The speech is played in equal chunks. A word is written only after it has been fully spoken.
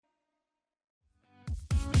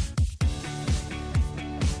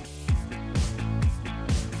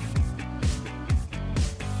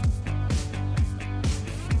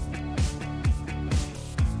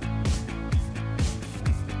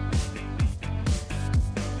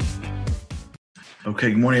Okay,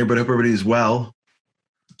 good morning, everybody. Hope everybody is well.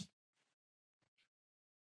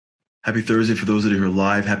 Happy Thursday for those that are here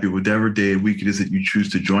live. Happy whatever day of week it is that you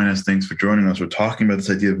choose to join us. Thanks for joining us. We're talking about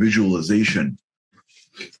this idea of visualization.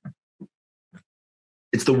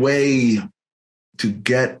 It's the way to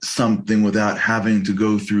get something without having to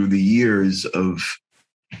go through the years of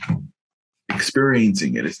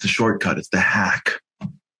experiencing it. It's the shortcut. It's the hack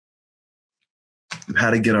of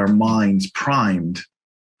how to get our minds primed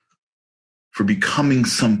for becoming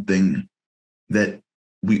something that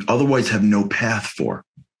we otherwise have no path for.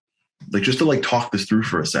 Like, just to talk this through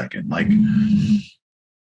for a second.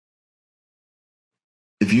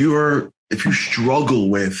 If you struggle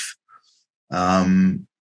with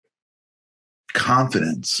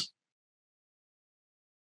confidence,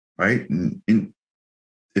 right?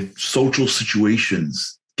 If social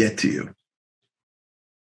situations get to you.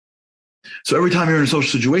 So every time you're in a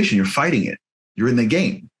social situation, you're fighting it. You're in the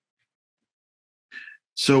game.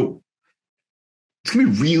 So it's going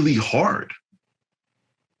to be really hard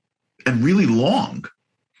and really long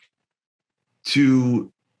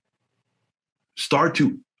to start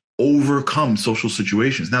to overcome social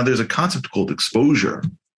situations. Now, there's a concept called exposure.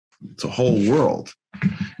 It's a whole world,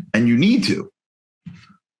 and you need to.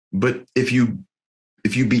 But if you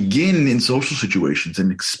begin in social situations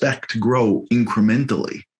and expect to grow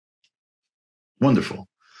incrementally, wonderful.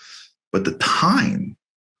 But the time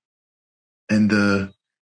and the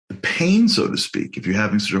pain, so to speak, if you're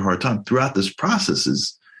having such a hard time throughout this process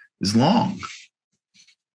is long.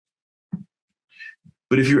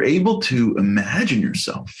 But if you're able to imagine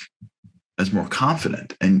yourself as more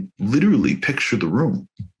confident and literally picture the room,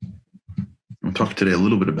 I'll talk today a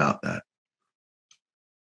little bit about that,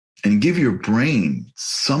 and give your brain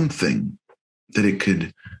something that it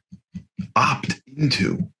could opt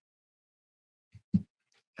into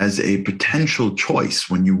as a potential choice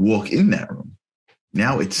when you walk in that room.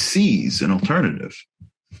 Now it sees an alternative.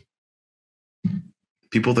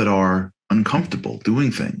 People that are uncomfortable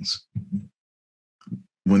doing things,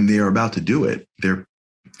 when they are about to do it, they're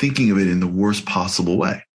thinking of it in the worst possible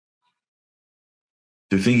way.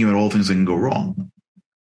 They're thinking about all things that can go wrong.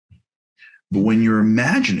 But when you're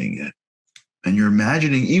imagining it, and you're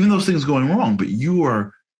imagining even those things going wrong, but you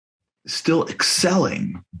are still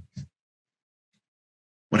excelling,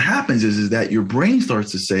 what happens is that your brain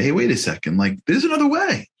starts to say, hey, wait a second, there's another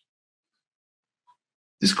way.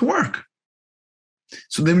 This can work.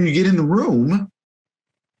 So then when you get in the room,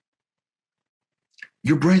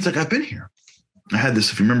 your brain's like, I've been here. I had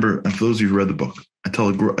this, if you remember, and for those of you who read the book, I tell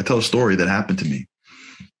a story that happened to me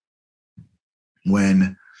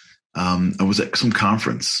when I was at some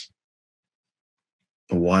conference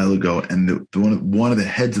a while ago, and one of the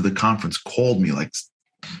heads of the conference called me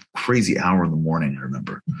crazy hour in the morning, I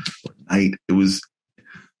remember, or night. It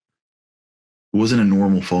wasn't a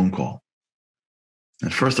normal phone call.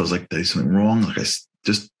 At first I was like, did I do something wrong? I just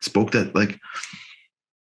spoke that,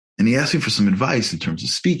 and he asked me for some advice in terms of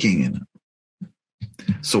speaking. And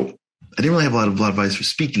so I didn't really have a lot of advice for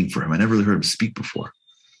speaking for him. I never really heard him speak before.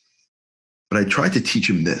 But I tried to teach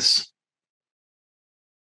him this.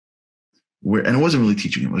 And I wasn't really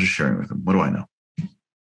teaching him. I was just sharing with him. What do I know?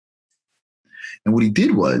 And what he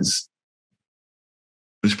did was,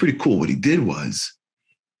 it was pretty cool. What he did was,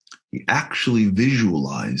 he actually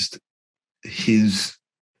visualized his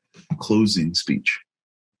closing speech.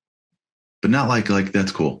 But not like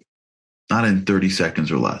that's cool. Not in 30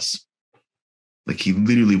 seconds or less. He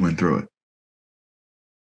literally went through it.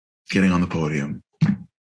 Getting on the podium.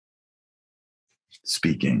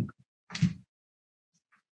 Speaking.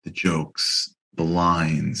 The jokes. The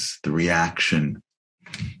lines. The reaction.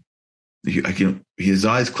 His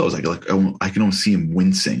eyes closed. I can almost see him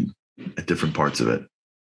wincing at different parts of it.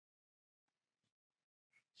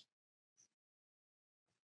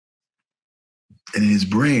 And in his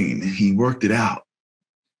brain, he worked it out.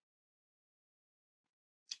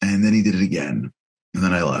 And then he did it again. And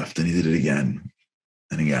then I left, and he did it again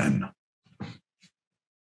and again.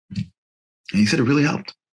 And he said it really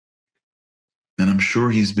helped. And I'm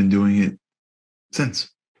sure he's been doing it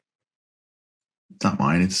since. It's not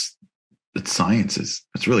mine. It's science's.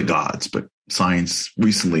 It's really God's, but science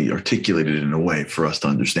recently articulated it in a way for us to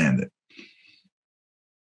understand it.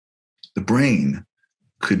 The brain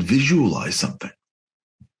could visualize something.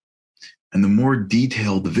 And the more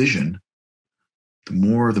detailed the vision, the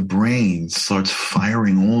more the brain starts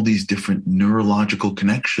firing all these different neurological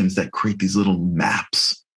connections that create these little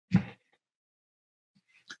maps.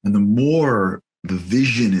 And the more the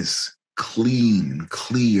vision is clean and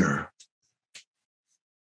clear,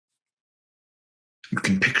 you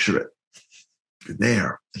can picture it. You're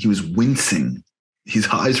there. He was wincing His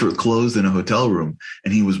eyes were closed in a hotel room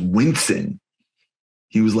and he was wincing.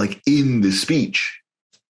 He was like in the speech.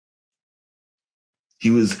 He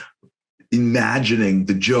was imagining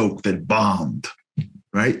the joke that bombed,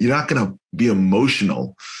 right? You're not going to be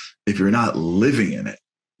emotional if you're not living in it.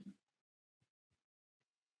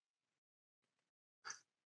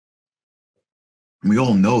 We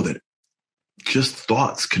all know that just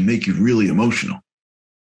thoughts can make you really emotional,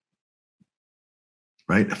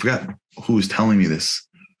 right? I forgot who was telling me this.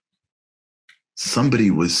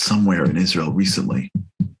 Somebody was somewhere in Israel recently.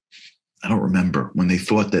 I don't remember, when they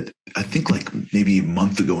thought that, I think like maybe a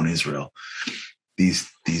month ago in Israel, these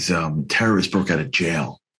terrorists broke out of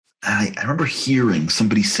jail. And I remember hearing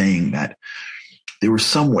somebody saying that they were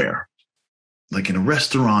somewhere, like in a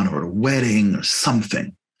restaurant or a wedding or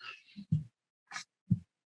something.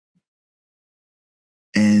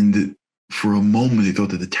 And for a moment, they thought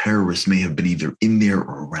that the terrorists may have been either in there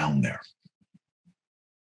or around there.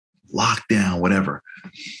 Locked down, whatever.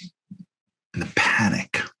 And the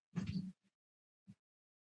panic.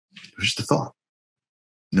 It was just a thought.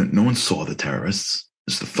 No one saw the terrorists.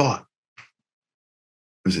 Just a thought.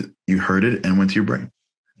 You heard it and went to your brain.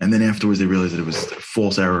 And then afterwards, they realized that it was a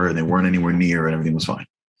false error and they weren't anywhere near and everything was fine.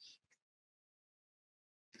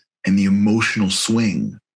 And the emotional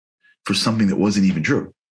swing for something that wasn't even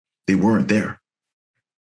true. They weren't there.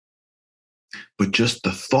 But just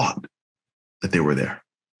the thought that they were there,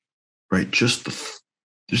 right? Just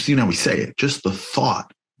you know how we say it, just the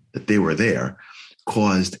thought that they were there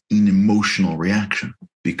caused an emotional reaction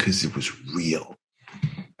because it was real.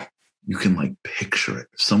 You can like picture it.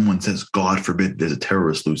 If someone says, God forbid, there's a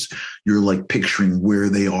terrorist loose, you're like picturing where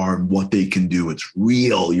they are and what they can do. It's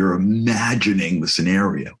real. You're imagining the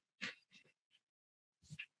scenario.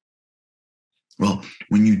 Well,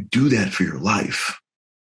 when you do that for your life,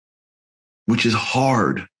 which is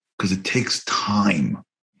hard because it takes time.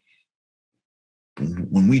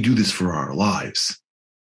 When we do this for our lives,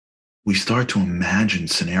 we start to imagine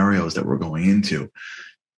scenarios that we're going into.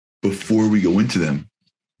 Before we go into them,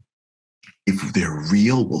 if they're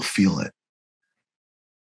real, we'll feel it.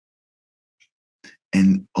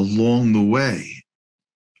 And along the way,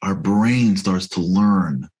 our brain starts to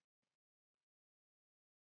learn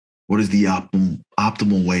what is the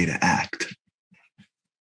optimal way to act.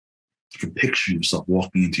 You can picture yourself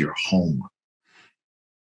walking into your home.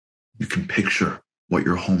 You can picture what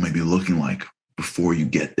your home may be looking like before you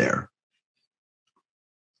get there.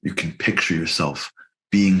 You can picture yourself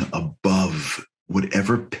being above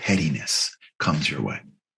whatever pettiness comes your way.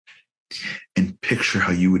 And picture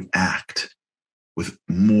how you would act with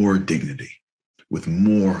more dignity, with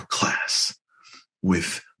more class,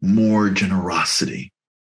 with more generosity,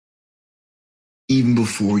 even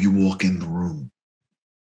before you walk in the room.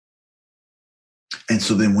 And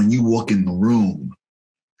so then when you walk in the room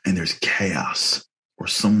and there's chaos or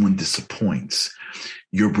someone disappoints,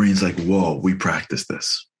 your brain's like, whoa, we practiced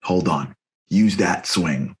this. Hold on. Use that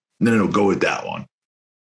swing. No, go with that one.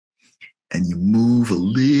 And you move a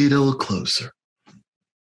little closer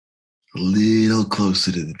to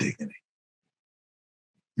the dignity,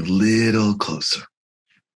 a little closer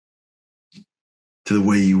to the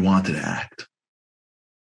way you wanted to act.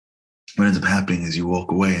 What ends up happening is you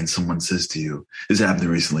walk away and someone says to you, this happened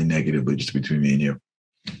recently negatively, just between me and you.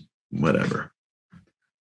 Whatever. I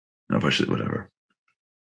don't know if I should, whatever.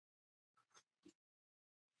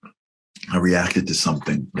 I reacted to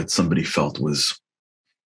something that somebody felt was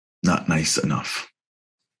not nice enough.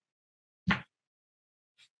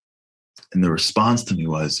 And the response to me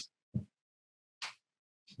was,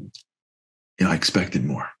 I expected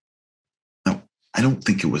more. Now, I don't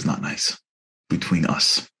think it was not nice between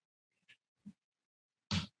us.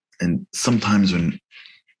 And sometimes when,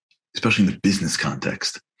 especially in the business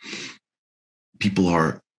context, people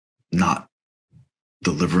are not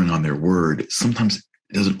delivering on their word. Sometimes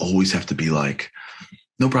it doesn't always have to be like,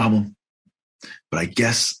 no problem. But I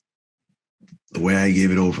guess the way I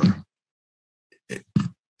gave it over,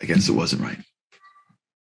 I guess it wasn't right.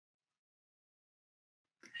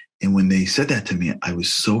 And when they said that to me, I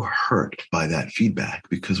was so hurt by that feedback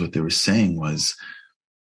because what they were saying was,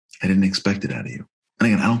 I didn't expect it out of you. And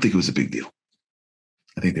again, I don't think it was a big deal.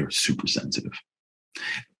 I think they were super sensitive.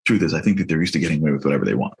 Truth is, I think that they're used to getting away with whatever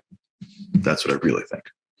they want. That's what I really think.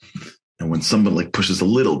 And when someone like pushes a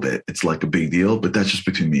little bit, it's like a big deal, but that's just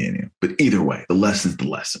between me and you. But either way, the lesson's the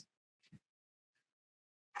lesson.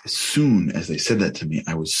 As soon as they said that to me,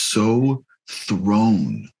 I was so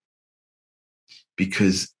thrown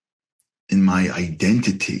because in my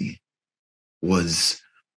identity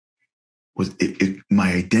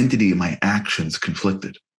my identity and my actions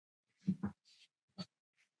conflicted.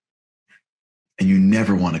 And you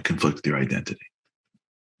never want to conflict with your identity.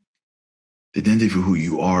 The identity for who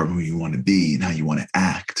you are, who you want to be, and how you want to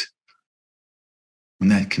act. When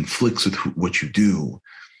that conflicts with what you do,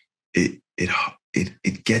 it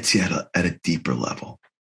gets you at a deeper level.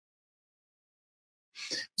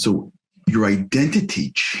 So your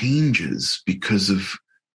identity changes because of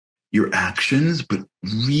your actions, but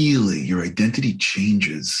really your identity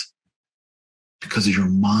changes because of your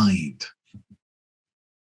mind.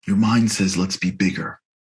 Your mind says, let's be bigger.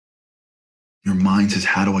 Your mind says,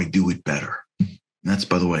 how do I do it better? And that's,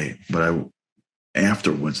 by the way,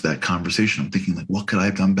 afterwards, that conversation, I'm thinking, like, what could I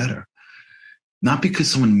have done better? Not because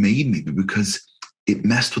someone made me, but because it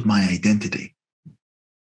messed with my identity.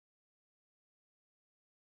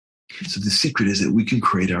 So the secret is that we can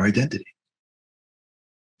create our identity.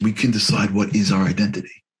 We can decide what is our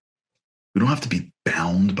identity. We don't have to be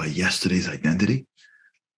bound by yesterday's identity.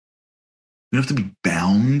 We don't have to be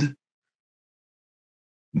bound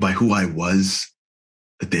by who I was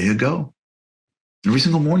a day ago. Every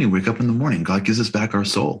single morning, we wake up in the morning, God gives us back our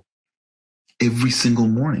soul. Every single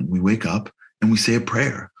morning, we wake up and we say a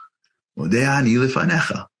prayer. Odeani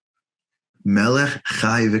lefanecha, melech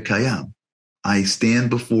chai v'kayam. I stand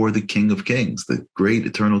before the King of Kings, the great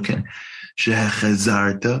eternal King.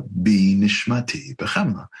 Shehechazarta bi nishmati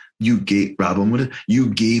b'chemla. You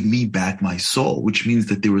gave me back my soul, which means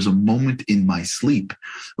that there was a moment in my sleep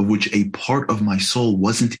of which a part of my soul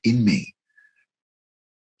wasn't in me,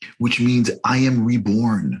 which means I am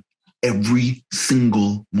reborn every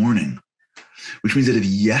single morning, which means that if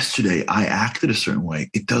yesterday I acted a certain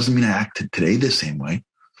way, it doesn't mean I acted today the same way.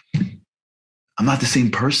 I'm not the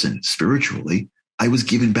same person spiritually. I was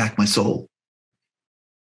given back my soul.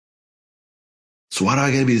 So why do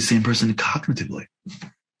I got to be the same person cognitively?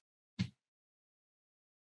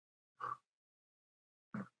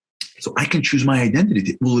 So I can choose my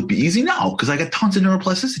identity. Will it be easy? No, because I got tons of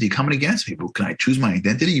neuroplasticity coming against me. But can I choose my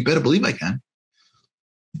identity? You better believe I can.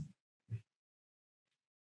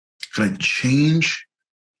 Should I change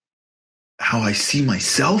how I see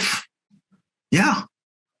myself? Yeah.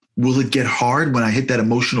 Will it get hard when I hit that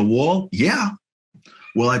emotional wall? Yeah.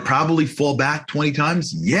 Will I probably fall back 20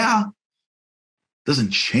 times? Yeah. Doesn't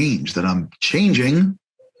change that I'm changing.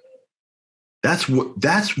 That's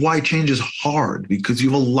why change is hard, because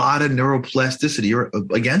you have a lot of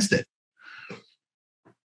neuroplasticity against it.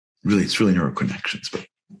 Really, it's really neuroconnections, but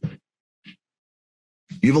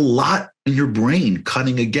you have a lot in your brain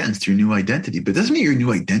cutting against your new identity. But it doesn't mean your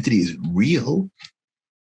new identity isn't real.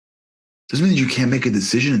 It doesn't mean that you can't make a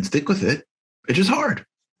decision and stick with it. It's just hard.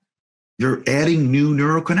 You're adding new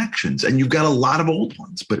neuroconnections, and you've got a lot of old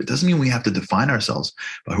ones, but it doesn't mean we have to define ourselves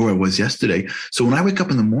by who I was yesterday. So when I wake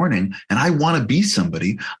up in the morning and I want to be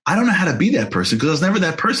somebody, I don't know how to be that person because I was never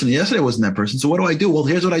that person. Yesterday I wasn't that person. So what do? Well,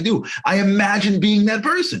 here's what I do. I imagine being that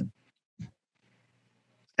person.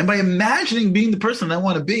 And by imagining being the person that I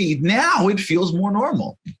want to be, now it feels more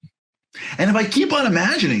normal. And if I keep on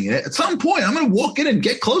imagining it, at some point, I'm going to walk in and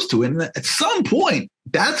get close to it. And at some point,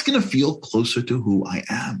 that's going to feel closer to who I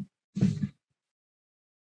am.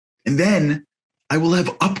 And then I will have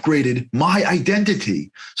upgraded my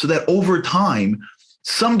identity so that over time,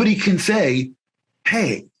 somebody can say,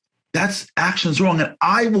 hey, that's action's wrong. And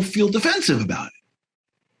I will feel defensive about it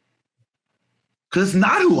because it's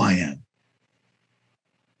not who I am.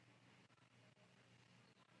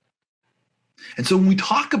 And so when we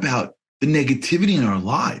talk about the negativity in our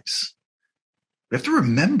lives, we have to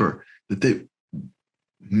remember that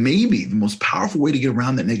maybe the most powerful way to get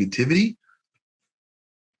around that negativity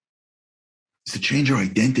is to change your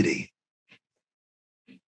identity.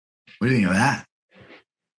 What do you think of that?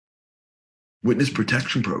 Witness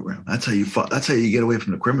protection program. That's how you get away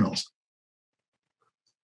from the criminals.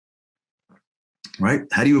 Right?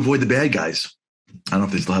 How do you avoid the bad guys? I don't know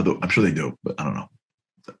if they still have I'm sure they do, but I don't know.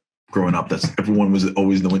 Growing up, everyone was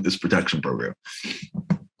always in the witness protection program.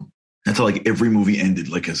 That's how like every movie ended,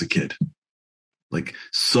 like as a kid. Like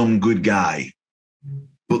some good guy.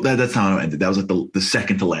 Well, that's not how it ended. That was like the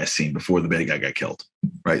second to last scene before the bad guy got killed,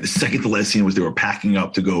 right? The second to last scene was they were packing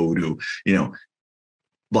up to go to,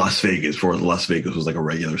 Las Vegas, before Las Vegas was like a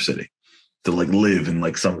regular city, to like live in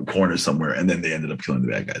like some corner somewhere. And then they ended up killing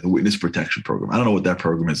the bad guy. The witness protection program. I don't know what that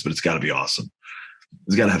program is, but it's got to be awesome.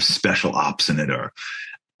 It's got to have special ops in it. Or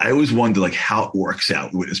I always wonder like how it works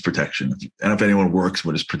out, witness protection. And if anyone works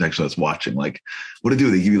witness protection that's watching, like what do?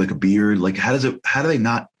 They give you like a beard? Like how do they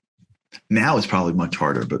not? Now it's probably much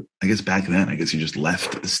harder, but I guess back then, I guess you just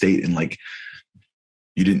left the state and like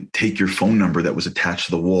you didn't take your phone number that was attached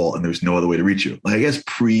to the wall and there was no other way to reach you. Like I guess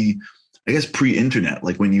pre-internet,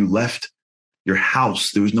 like when you left your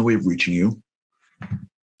house, there was no way of reaching you.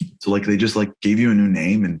 So like they just like gave you a new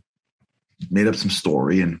name and made up some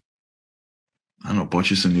story and I don't know, bought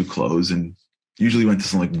you some new clothes and usually went to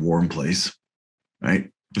some like warm place, right?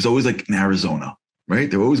 It was always like in Arizona, right?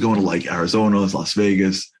 They were always going to like Arizona, Las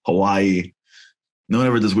Vegas, Hawaii. No one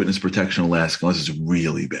ever does witness protection in Alaska unless it's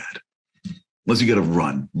really bad. Unless you got to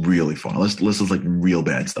run really far. Unless it's like real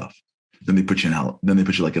bad stuff. Then they put you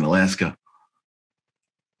like in Alaska.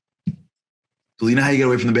 So you know how you get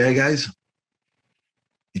away from the bad guys?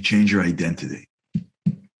 You change your identity.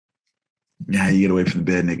 You know how you get away from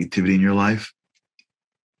the bad negativity in your life?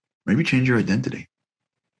 Maybe change your identity.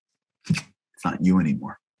 It's not you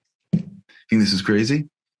anymore. Think this is crazy?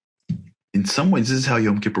 In some ways, this is how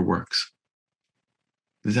Yom Kippur works.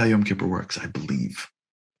 This is how Yom Kippur works, I believe.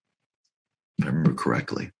 If I remember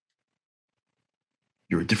correctly.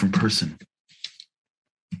 You're a different person.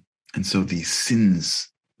 And so these sins,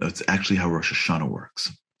 that's actually how Rosh Hashanah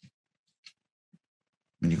works.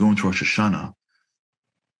 When you go into Rosh Hashanah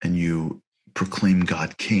and you proclaim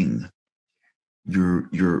God King,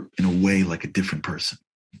 you're in a way like a different person.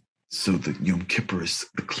 So the Yom Kippur is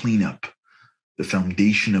the cleanup. The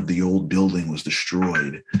foundation of the old building was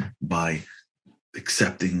destroyed by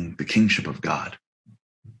accepting the kingship of God.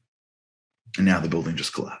 And now the building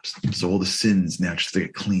just collapsed. So all the sins now just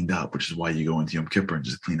get cleaned up, which is why you go into Yom Kippur and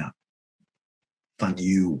just clean up. It's not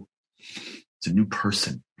you. It's a new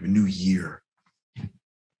person, a new year.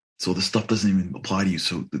 So the stuff doesn't even apply to you.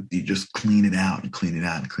 So you just clean it out and clean it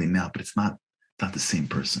out and clean it out, but it's not the same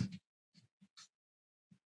person.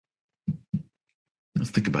 Let's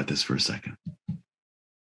think about this for a second.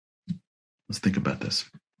 Let's think about this.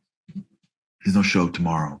 There's no show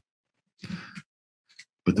tomorrow.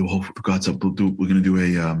 But for God's help, we're going to do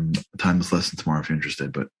a timeless lesson tomorrow if you're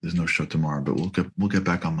interested. But there's no show tomorrow. But we'll get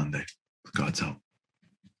back on Monday with God's help.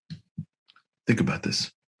 Think about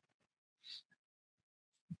this.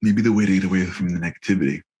 Maybe the way to get away from the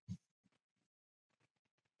negativity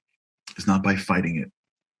is not by fighting it.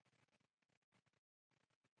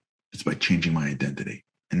 It's by changing my identity.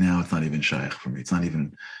 And now it's not even shaykh for me. It's not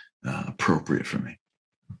even appropriate for me.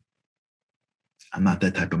 I'm not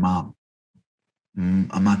that type of mom.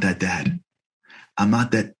 I'm not that dad. I'm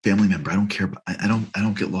not that family member. I don't care. I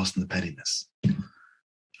don't get lost in the pettiness.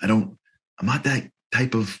 I'm not that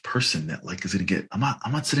type of person that like is going to get,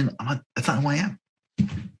 that's not who I am.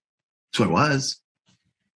 It's who I was.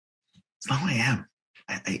 It's not who I am.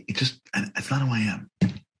 It's not who I am.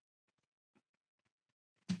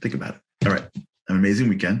 Think about it. All right. Have an amazing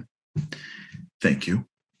weekend. Thank you.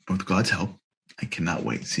 With God's help, I cannot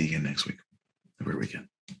wait. See you again next week. Have a great weekend.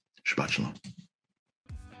 Shabbat shalom.